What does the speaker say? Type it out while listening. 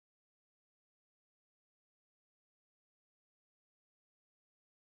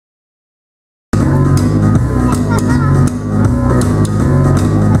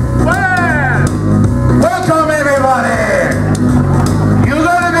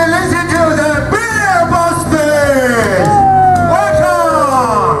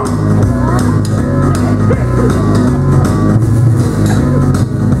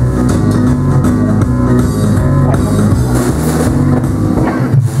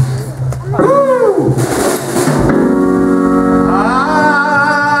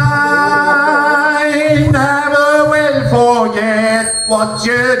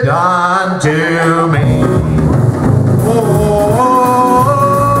you done to me? Oh,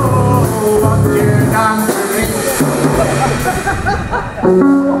 what you done to me?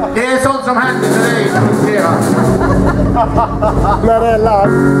 Det är sånt som händer när det är improviserat. När det är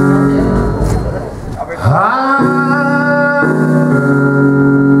live.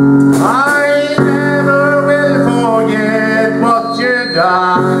 I never will forget what you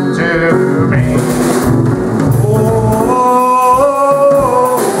done to me. Oh.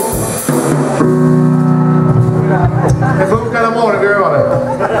 Det funkar om morgonen vi gör det.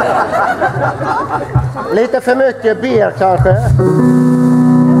 Lite för mycket ber kanske.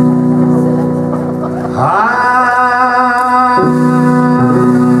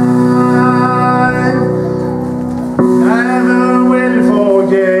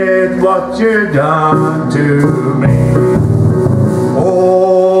 What you done to me? Oh,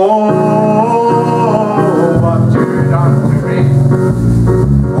 what you done to me?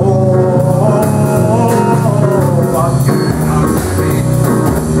 Oh, what you done to me?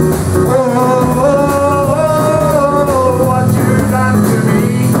 Oh, what you done to me?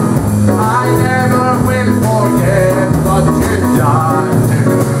 I never will forget what you done to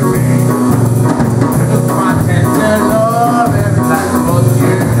me. Look my tender love and that's what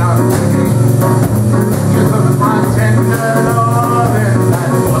you done to me. You took my tender love and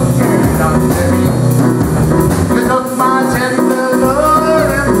that's what you done to me. You took my tender love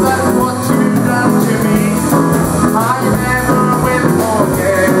and that's what you done to me. I never will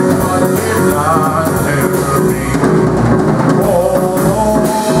forget what you done to me. Oh,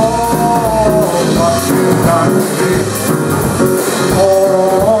 what you done to me. Oh,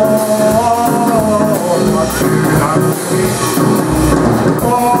 what you done to me.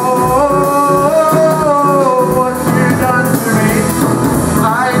 Oh, what you done to me.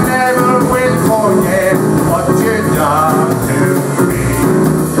 I never will forget what you done to me.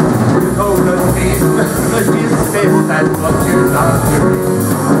 You told us this, that's what you done to me.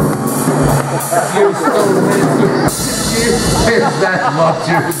 You stole me, that's what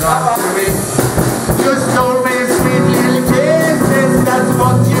you done to me. You stole me sweet little kisses, that's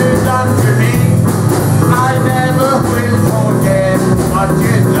what you done to me. I never will forget what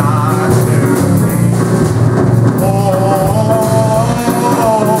you done to me. Oh,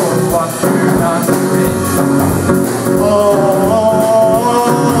 what you done to me. Oh,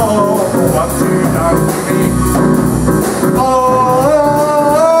 what you done to me. Oh,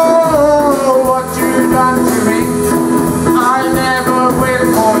 what you done to me. I never will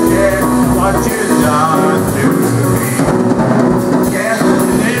forget what you done to me. Yeah,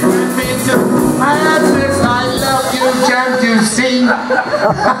 live with me too. I love you, can't you see? I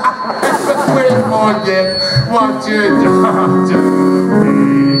never will forget what you done to me.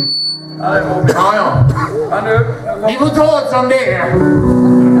 Ja. Ni får ta det som det är.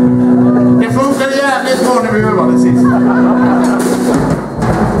 Det funkade jävligt bra när vi övade sist.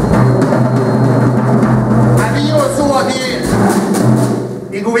 Men vi gör så att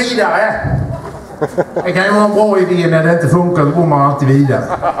vi går vidare. Det kan ju vara en bra idé när det inte funkar, då går man alltid vidare.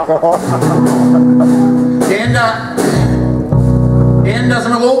 Det enda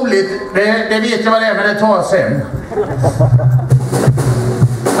som är roligt, det vet jag vad det är, men det tar jag sen.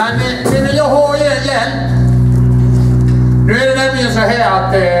 Men det vill jag ha er hjälp. Nu är det nämligen så här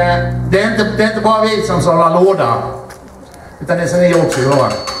att det är inte bara vi som ska hålla låda. Utan det ska ni också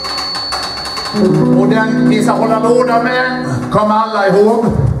göra. Och den vi ska hålla låda med kommer alla ihåg.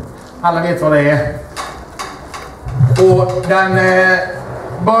 Alla vet vad det är. Och den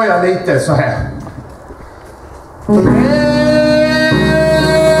börjar lite så här. Och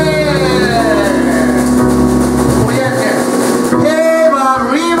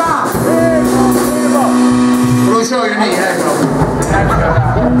då kör ju ni här.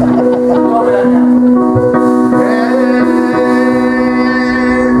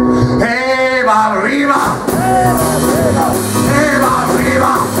 Eva arriba! Eva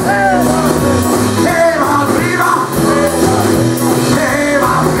arriba! Eva arriba! Eva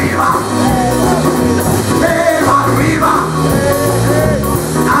arriba! Eva arriba!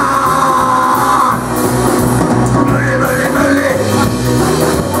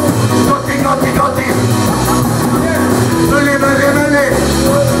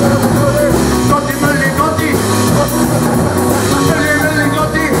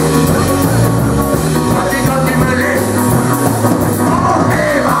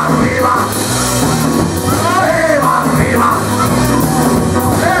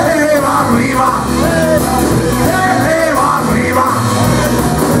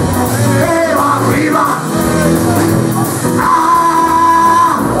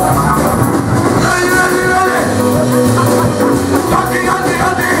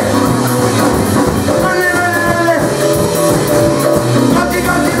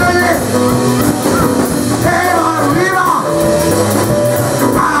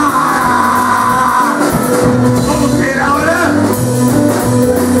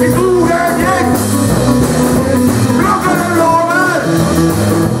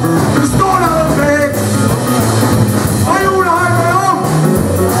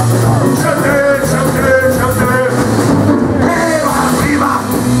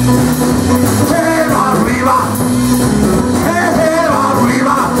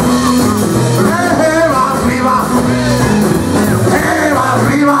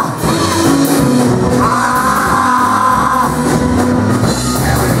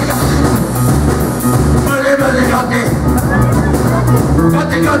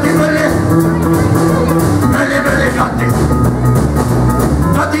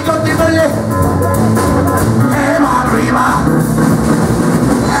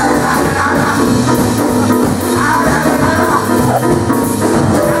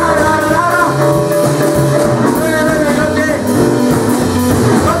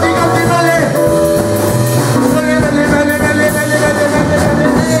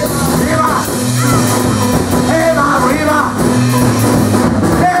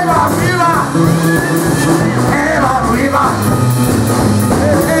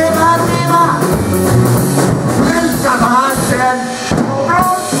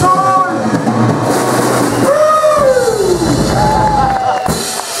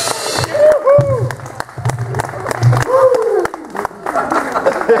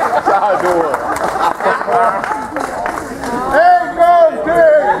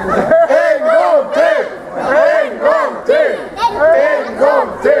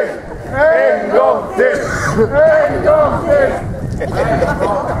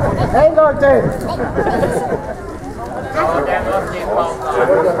 En gång till!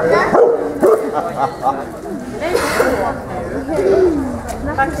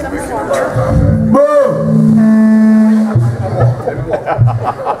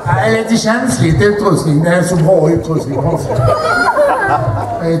 Det är lite känsligt utrustning. Det är så bra utrustning.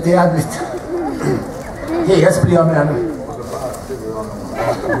 Det är jävligt. Hes blir jag med nu.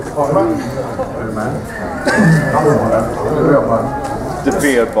 The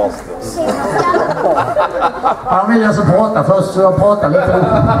beer busters. Han vill alltså prata först, så jag pratar lite.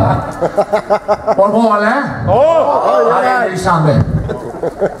 Var det bra eller? Ja, det är lysande.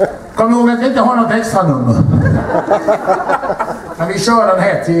 Kom ihåg att vi inte har något extra nummer. Men vi kör den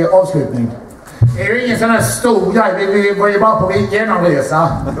här till avslutning. Det är ju ingen sån här stor grej, vi var ju bara på genomresa.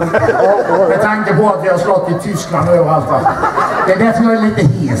 Med tanke på att vi har slått i Tyskland och överallt. Det är därför jag är lite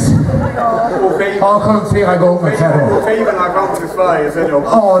hes. Jag har sjungit flera gånger. Skivorna kommer till Sverige sen också.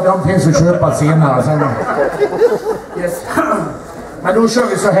 Ja, de finns att köpa senare. Sen. Yes. Men då kör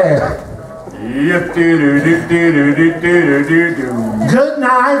vi så här. Good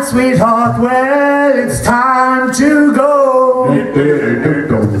night, sweetheart. Well, it's time to go.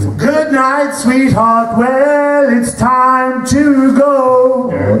 Good night, sweetheart. Well, it's time to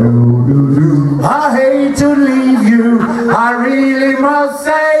go. I hate to leave you. I really must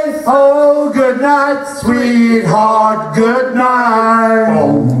say, oh, good night, sweetheart. Good night.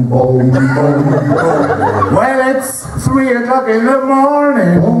 Well, it's 3 o'clock in the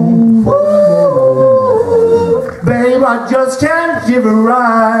morning. Babe, I just can't give a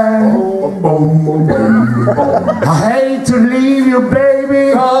ride. I hate to leave you,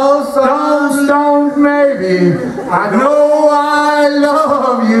 baby. Don't maybe. I know I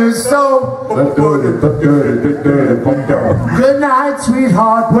love you so. Good night,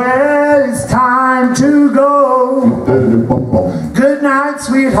 sweetheart. Well, it's time to go. Good night,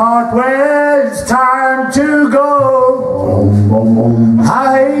 sweetheart. Well, it's time to go.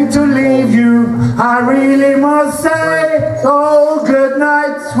 I hate to leave you. I really must say, oh, good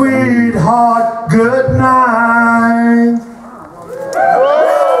night, sweetheart, good night.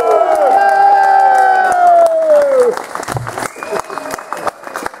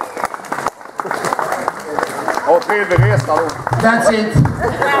 That's it.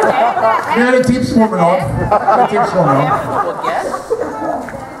 Nu är det tipspromenad.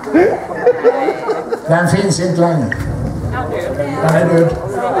 Den finns inte längre. Den är död.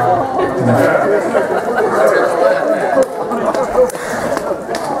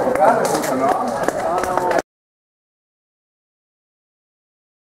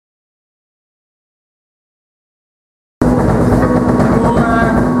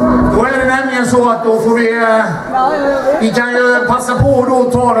 Då är det nämligen så att då får vi kan ju passa på då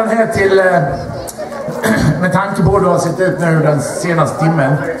att ta den här till med tanke på att du har sett ut nu den senaste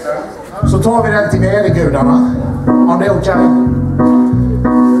timmen, så tar vi den till vädergudarna om det är okej.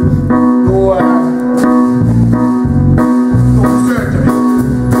 Då försöker vi.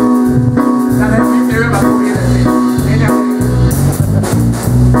 Den är inte övat på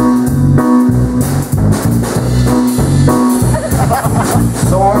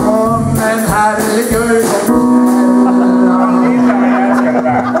som en härlig gud.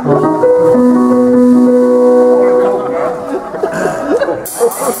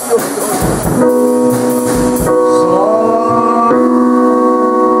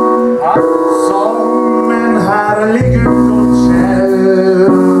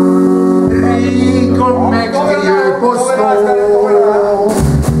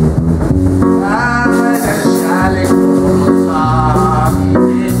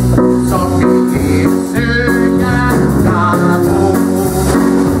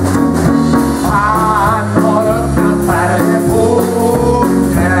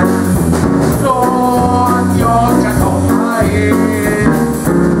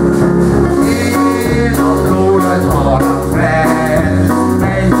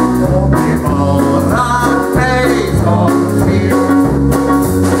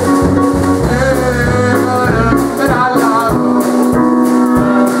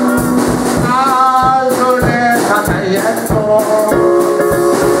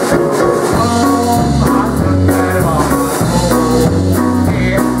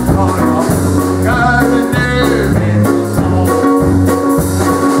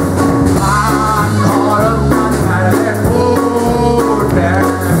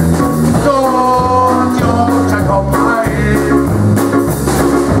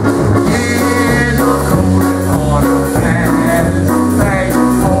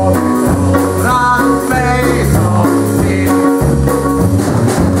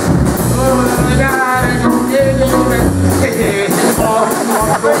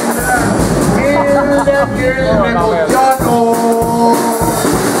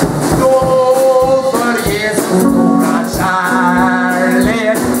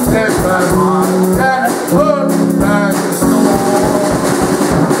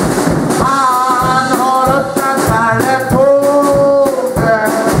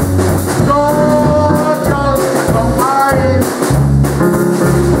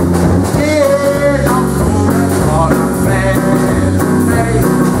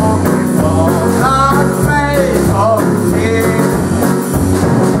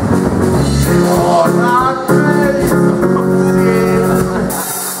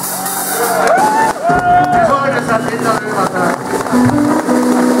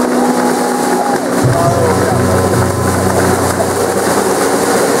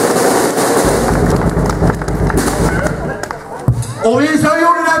 som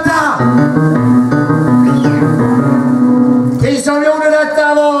gjorde detta? Vi som gjorde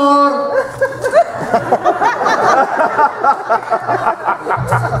detta var...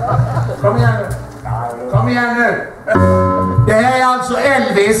 Kom igen nu. Kom igen nu. Det här är alltså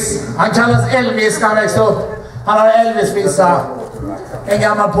Elvis. Han kallas Elvis när han växte upp. Han har Elvis-vissa. En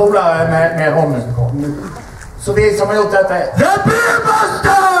gammal polare med honom. Så vi som har gjort detta är The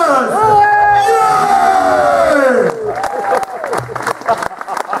Beerbusters! Yeah!